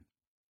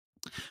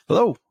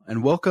Hello,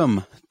 and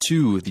welcome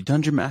to the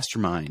Dungeon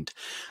Mastermind,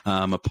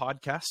 a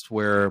podcast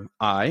where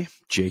I,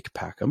 Jake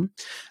Packham,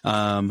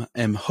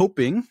 am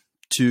hoping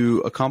to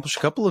accomplish a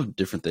couple of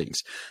different things.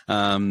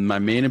 My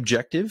main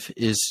objective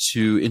is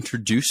to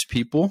introduce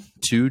people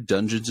to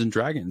Dungeons and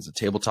Dragons, a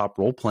tabletop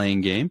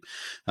role-playing game,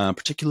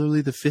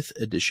 particularly the 5th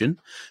edition,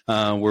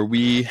 where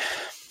we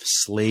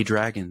slay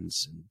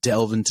dragons,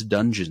 delve into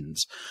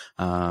dungeons,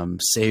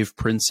 save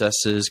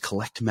princesses,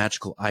 collect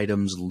magical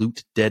items,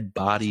 loot dead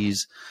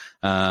bodies,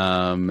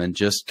 and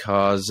just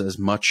cause as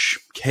much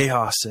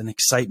chaos and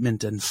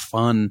excitement and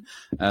fun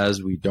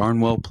as we darn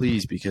well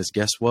please, because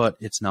guess what?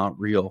 It's not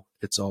real.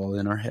 It's all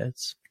in our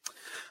heads.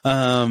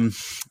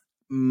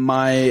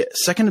 My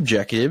second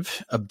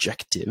objective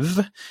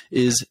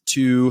is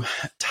to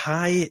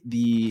tie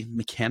the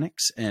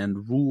mechanics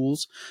and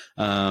rules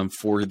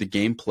for the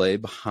gameplay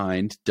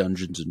behind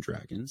Dungeons and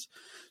Dragons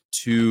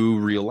to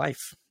real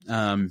life.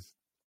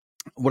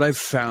 What I've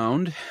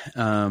found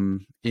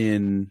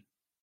in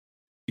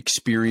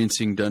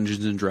experiencing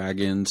Dungeons and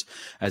Dragons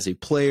as a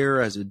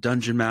player, as a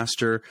dungeon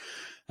master,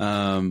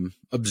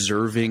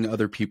 observing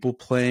other people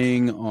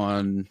playing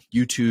on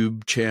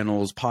YouTube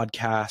channels,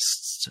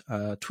 podcasts,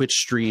 Twitch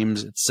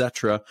streams,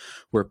 etc.,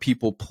 where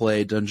people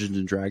play Dungeons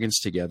and Dragons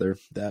together,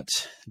 that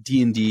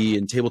D&D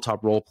and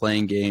tabletop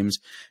role-playing games,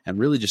 and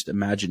really just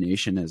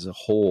imagination as a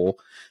whole,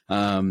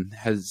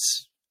 has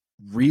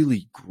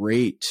really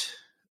great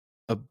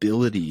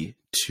ability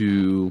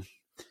to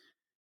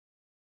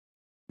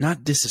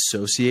not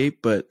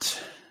disassociate,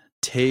 but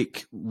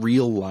take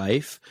real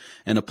life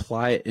and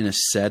apply it in a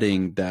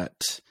setting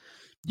that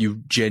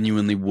you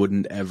genuinely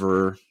wouldn't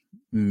ever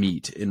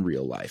meet in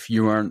real life.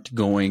 You aren't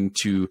going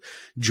to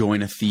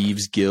join a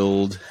thieves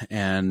guild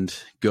and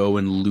go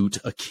and loot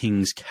a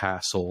king's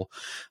castle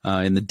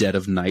in the dead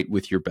of night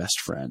with your best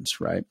friends,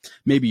 right?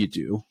 Maybe you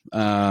do.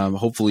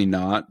 Hopefully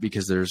not,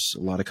 because there's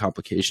a lot of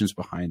complications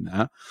behind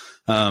that.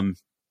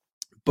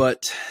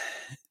 But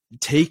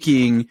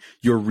taking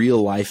your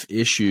real life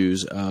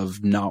issues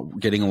of not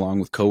getting along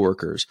with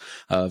coworkers,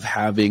 of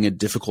having a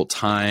difficult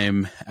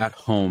time at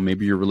home,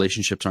 maybe your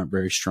relationships aren't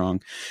very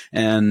strong,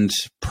 and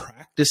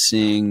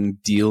practicing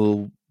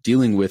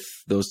dealing with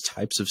those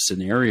types of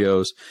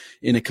scenarios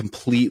in a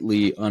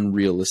completely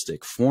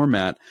unrealistic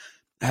format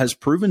has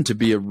proven to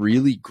be a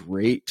really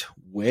great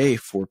way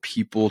for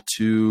people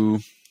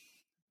to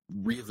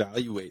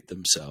reevaluate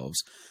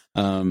themselves,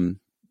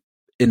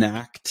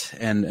 enact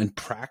and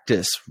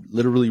practice,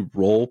 literally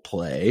role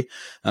play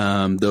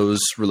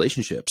those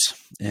relationships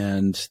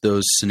and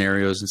those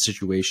scenarios and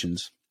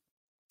situations.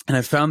 And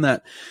I found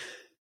that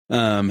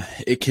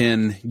it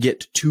can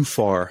get too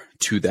far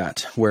to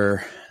that,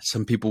 where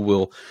some people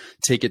will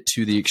take it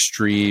to the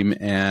extreme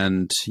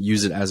and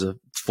use it as a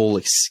full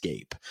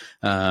escape,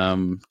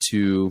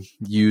 to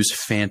use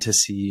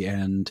fantasy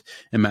and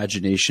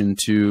imagination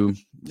to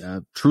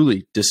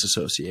truly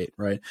disassociate,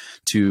 right?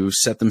 To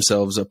set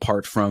themselves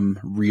apart from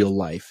real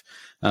life.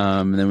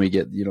 And then we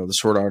get, the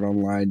Sword Art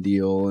Online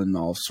deal and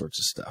all sorts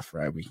of stuff,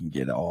 right? We can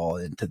get all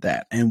into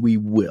that, and we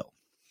will.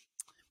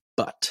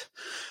 But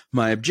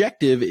my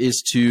objective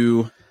is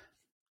to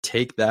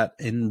take that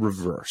in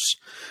reverse,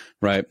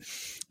 right?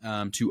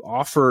 To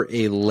offer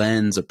a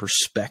lens, a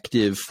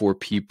perspective for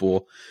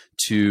people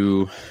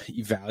to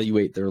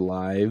evaluate their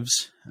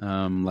lives,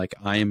 like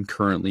I am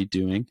currently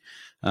doing.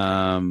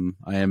 I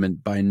am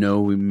by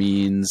no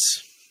means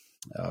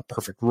a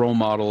perfect role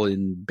model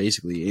in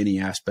basically any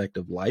aspect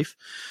of life.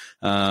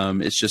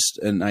 It's just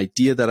an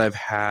idea that I've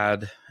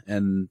had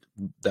and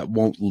that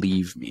won't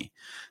leave me.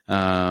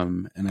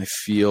 And I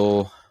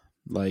feel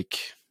like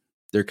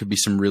there could be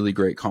some really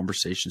great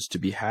conversations to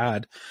be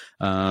had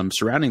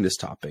surrounding this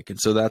topic. And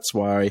so that's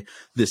why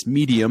this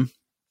medium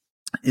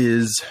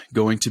is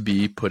going to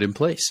be put in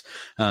place,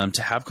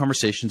 to have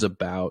conversations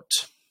about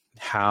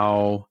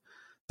how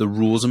the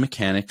rules and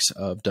mechanics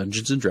of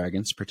Dungeons and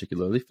Dragons,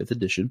 particularly 5th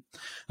edition,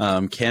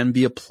 can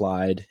be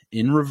applied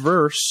in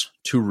reverse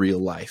to real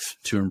life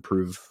to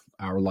improve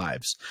our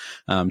lives,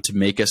 to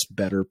make us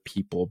better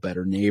people,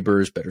 better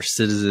neighbors, better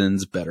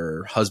citizens,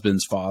 better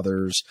husbands,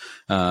 fathers,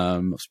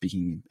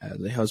 speaking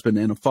as a husband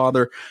and a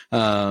father,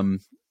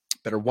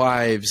 better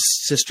wives,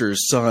 sisters,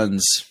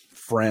 sons,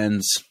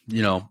 friends,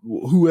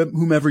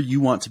 whomever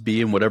you want to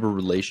be in whatever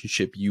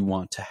relationship you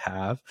want to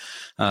have.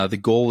 The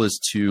goal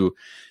is to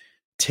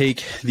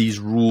take these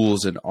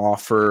rules and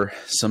offer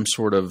some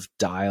sort of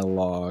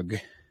dialogue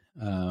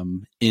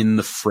in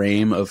the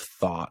frame of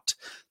thought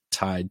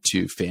tied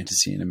to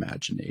fantasy and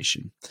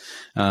imagination.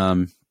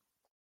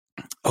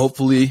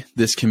 Hopefully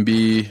this can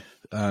be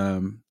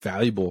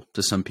valuable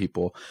to some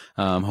people.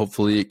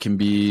 Hopefully it can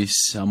be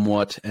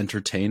somewhat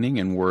entertaining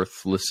and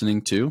worth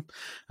listening to.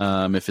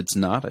 If it's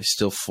not, I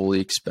still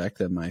fully expect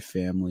that my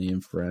family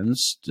and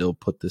friends still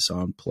put this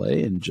on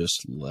play and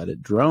just let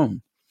it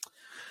drone.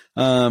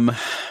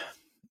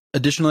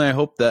 Additionally, I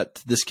hope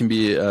that this can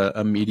be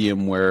a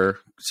medium where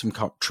some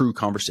true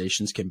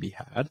conversations can be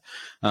had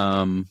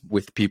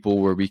with people,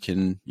 where we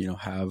can,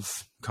 have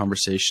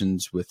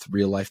conversations with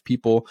real life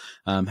people,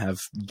 have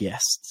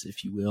guests,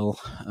 if you will,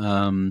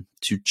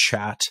 to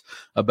chat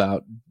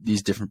about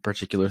these different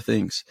particular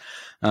things.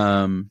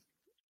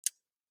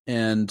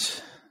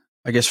 And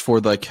I guess for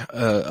like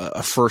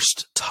a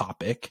first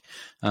topic,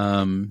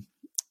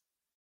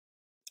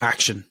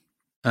 action.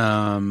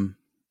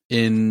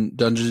 In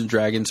Dungeons and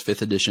Dragons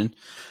 5th edition,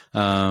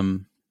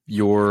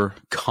 your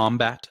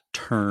combat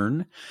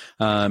turn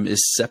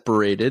is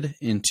separated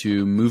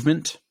into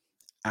movement,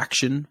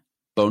 action,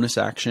 bonus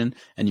action,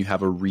 and you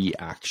have a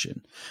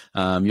reaction.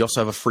 You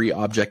also have a free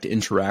object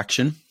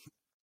interaction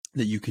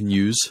that you can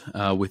use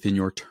within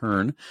your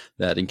turn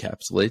that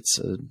encapsulates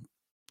a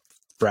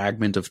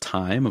fragment of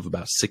time of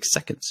about 6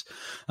 seconds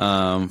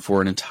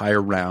for an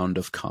entire round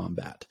of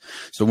combat.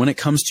 So when it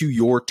comes to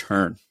your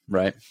turn,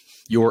 right,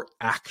 your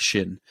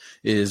action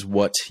is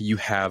what you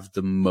have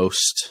the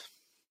most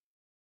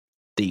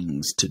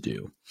things to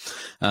do.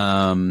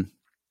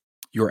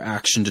 Your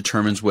action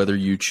determines whether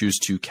you choose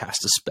to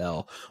cast a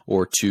spell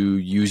or to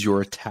use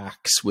your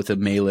attacks with a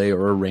melee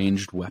or a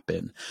ranged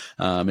weapon.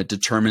 It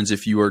determines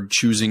if you are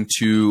choosing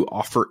to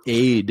offer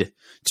aid,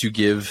 to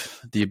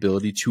give the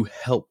ability to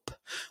help,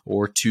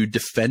 or to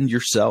defend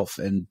yourself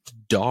and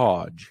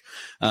dodge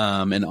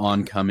an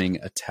oncoming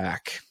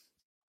attack.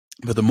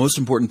 But the most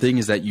important thing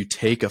is that you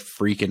take a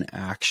freaking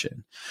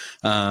action.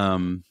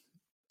 I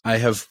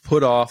have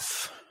put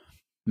off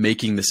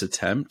making this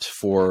attempt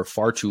for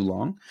far too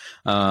long.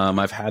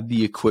 I've had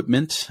the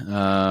equipment,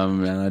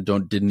 and I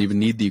didn't even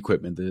need the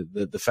equipment.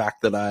 The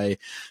fact that I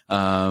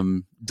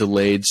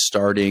delayed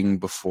starting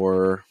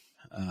before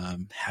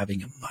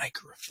having a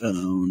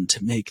microphone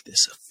to make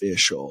this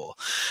official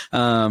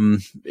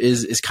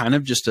is kind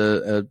of just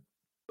a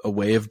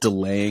way of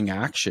delaying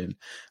action.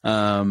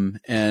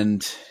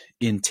 And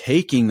in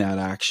taking that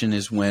action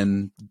is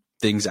when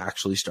things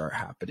actually start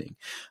happening.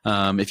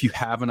 If you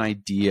have an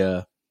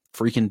idea,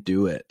 freaking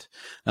do it.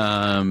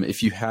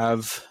 If you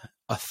have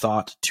a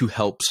thought to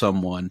help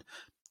someone,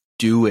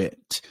 do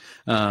it.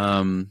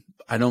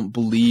 I don't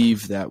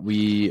believe that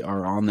we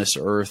are on this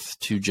earth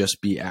to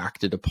just be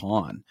acted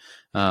upon,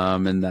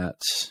 and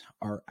that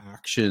our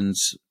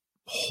actions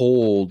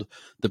hold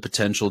the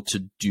potential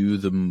to do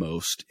the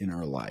most in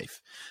our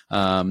life.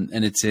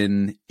 And it's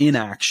in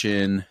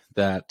inaction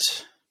that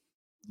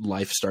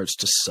life starts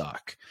to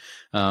suck.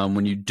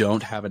 When you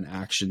don't have an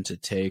action to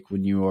take,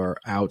 when you are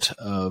out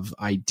of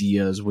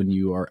ideas, when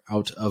you are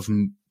out of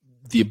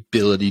the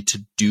ability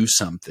to do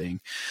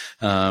something,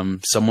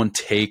 someone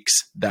takes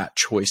that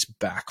choice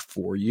back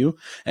for you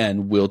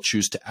and will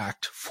choose to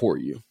act for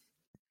you.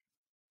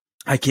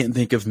 I can't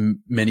think of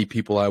many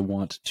people I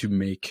want to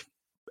make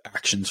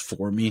actions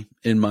for me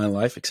in my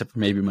life, except for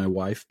maybe my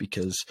wife,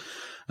 because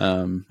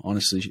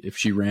honestly, if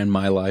she ran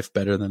my life,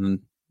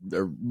 it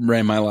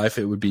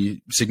would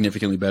be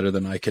significantly better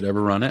than I could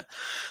ever run it.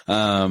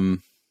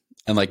 And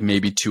like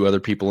maybe 2 other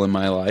people in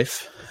my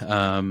life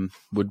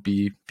would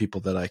be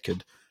people that I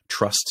could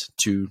trust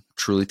to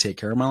truly take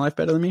care of my life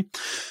better than me.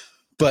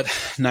 But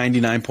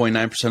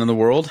 99.9% of the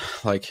world,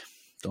 like,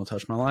 don't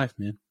touch my life,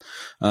 man.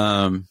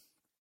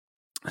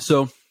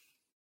 So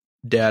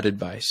dad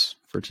advice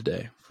for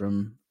today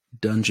from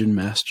Dungeon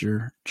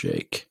Master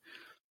Jake.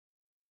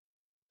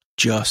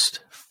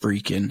 Just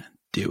freaking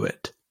do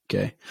it.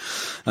 Okay.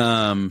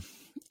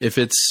 If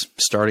it's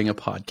starting a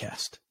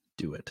podcast,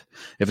 do it.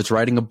 If it's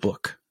writing a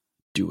book,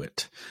 do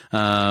it.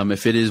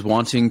 If it is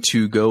wanting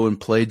to go and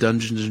play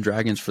Dungeons and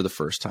Dragons for the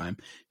first time,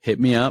 hit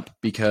me up,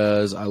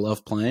 because I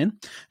love playing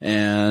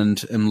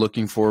and am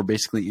looking for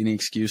basically any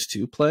excuse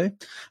to play.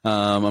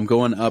 I'm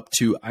going up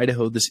to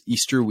Idaho this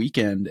Easter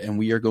weekend, and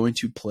we are going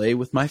to play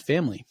with my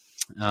family.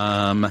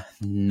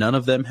 None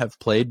of them have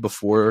played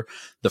before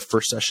the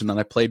first session that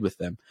I played with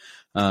them.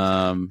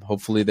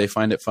 Hopefully they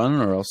find it fun,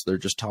 or else they're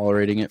just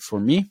tolerating it for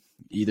me.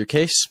 Either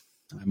case,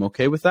 I'm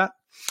okay with that.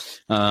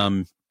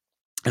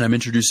 And I'm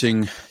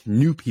introducing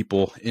new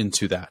people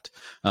into that,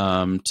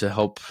 to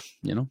help,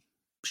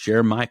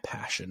 share my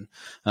passion,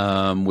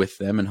 with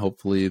them, and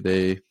hopefully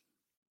they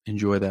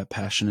enjoy that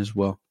passion as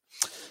well.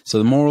 So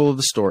the moral of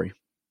the story,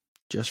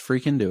 just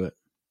freaking do it.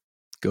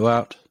 Go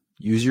out,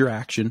 use your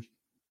action.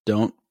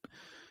 Don't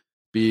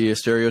be a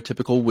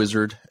stereotypical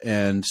wizard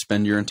and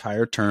spend your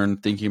entire turn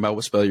thinking about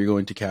what spell you're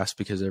going to cast,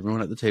 because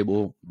everyone at the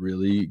table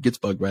really gets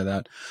bugged by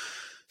that.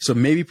 So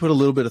maybe put a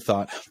little bit of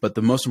thought, but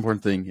the most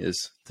important thing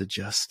is to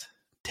just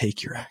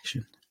take your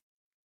action.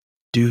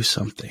 Do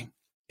something.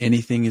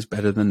 Anything is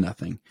better than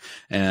nothing.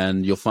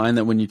 And you'll find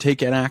that when you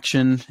take an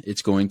action,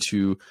 it's going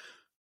to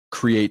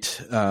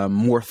create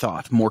more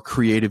thought, more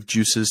creative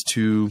juices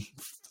to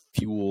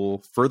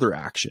fuel further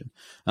action.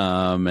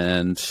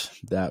 And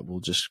that will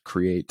just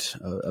create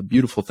a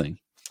beautiful thing.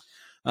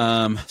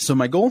 So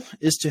my goal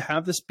is to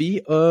have this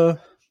be a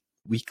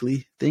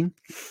weekly thing.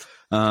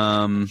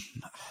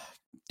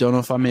 Don't know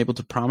if I'm able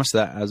to promise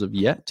that as of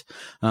yet,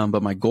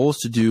 but my goal is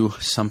to do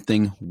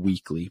something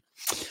weekly.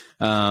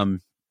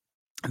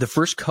 The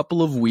first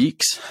couple of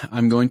weeks,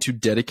 I'm going to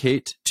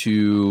dedicate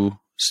to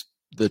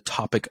the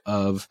topic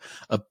of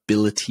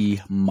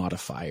ability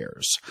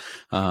modifiers,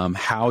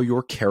 how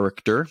your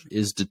character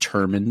is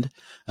determined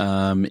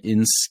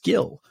in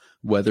skill,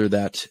 whether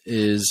that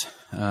is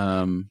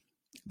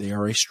they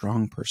are a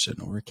strong person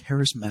or a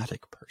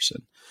charismatic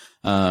person.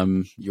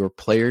 Your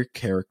player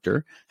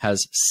character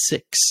has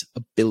 6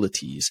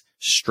 abilities: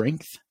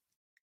 strength,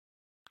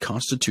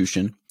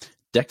 constitution,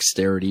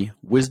 dexterity,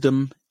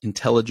 wisdom,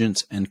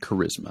 intelligence, and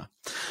charisma.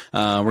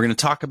 We're going to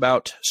talk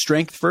about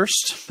strength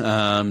first,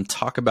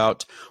 talk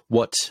about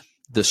what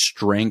the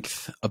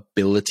strength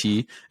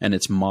ability and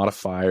its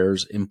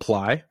modifiers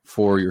imply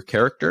for your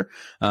character.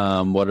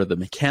 What are the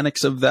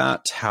mechanics of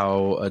that?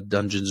 How a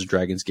Dungeons &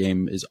 Dragons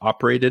game is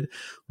operated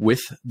with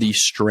the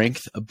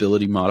strength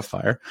ability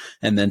modifier,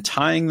 and then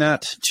tying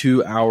that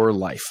to our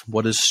life.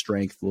 What does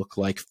strength look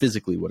like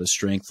physically? What does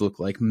strength look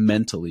like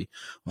mentally?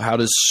 How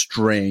does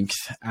strength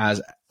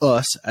as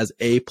us, as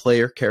a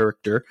player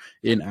character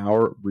in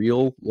our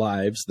real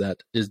lives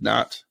that is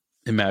not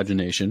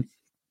imagination,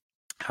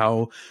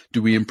 how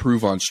do we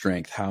improve on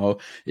strength? How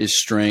is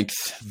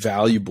strength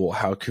valuable?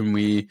 How can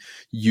we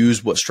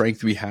use what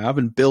strength we have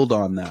and build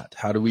on that?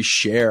 How do we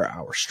share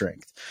our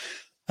strength?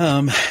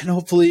 And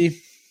hopefully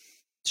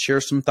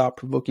share some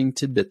thought-provoking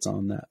tidbits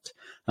on that.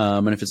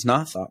 And if it's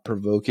not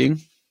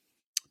thought-provoking,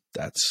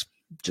 that's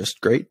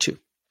just great too.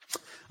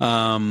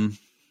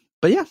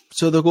 But yeah,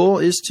 so the goal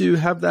is to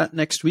have that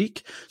next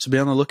week. So be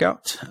on the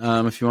lookout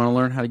if you want to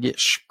learn how to get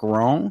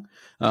strong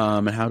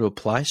and how to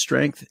apply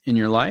strength in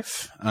your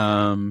life.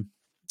 And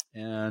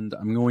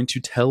I'm going to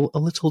tell a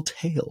little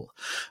tale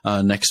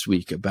next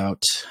week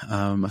about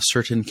a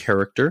certain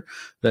character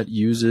that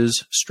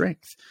uses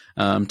strength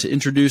to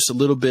introduce a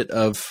little bit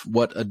of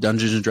what a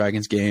Dungeons and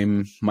Dragons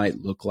game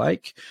might look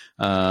like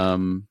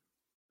and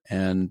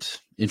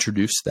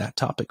introduce that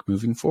topic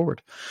moving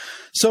forward.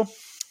 So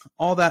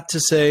all that to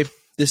say,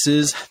 this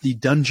is the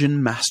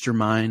Dungeon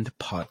Mastermind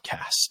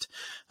podcast.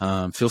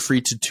 Feel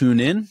free to tune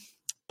in.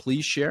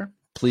 Please share.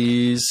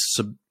 Please,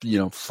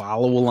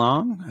 follow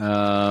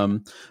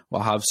along.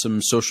 We'll have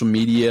some social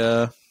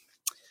media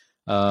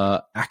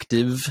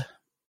active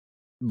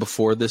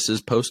before this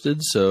is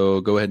posted,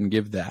 so go ahead and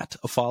give that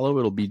a follow.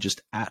 It'll be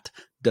just at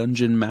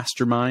Dungeon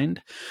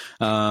Mastermind.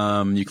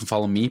 You can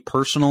follow me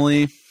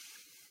personally.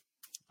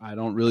 I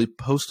don't really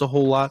post a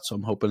whole lot, so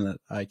I'm hoping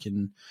that I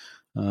can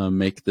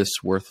make this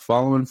worth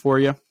following for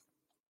you.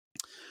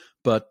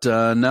 But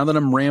now that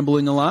I'm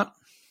rambling a lot,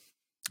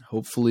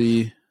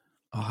 hopefully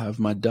I'll have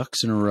my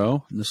ducks in a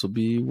row, and this will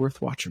be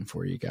worth watching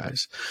for you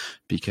guys,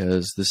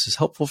 because this is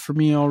helpful for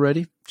me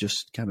already,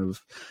 just kind of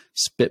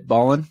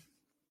spitballing,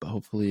 but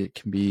hopefully it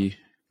can be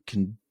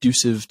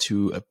conducive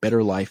to a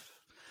better life.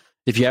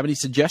 If you have any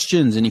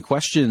suggestions, any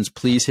questions,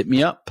 please hit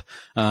me up.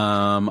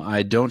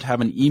 I don't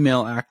have an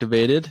email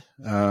activated,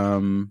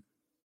 so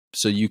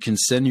you can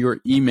send your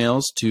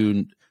emails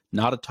to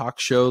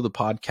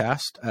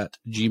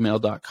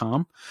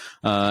notatalkshow.thepodcast@gmail.com.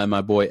 And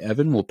my boy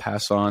Evan will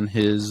pass on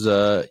his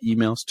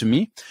emails to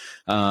me,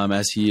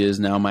 as he is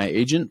now my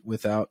agent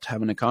without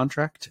having a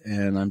contract,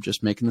 and I'm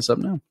just making this up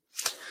now.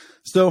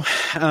 So,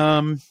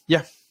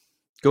 yeah,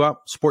 go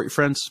out, support your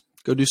friends,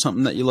 go do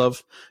something that you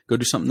love, go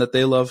do something that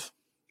they love,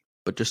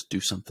 but just do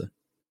something.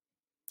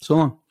 So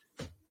long.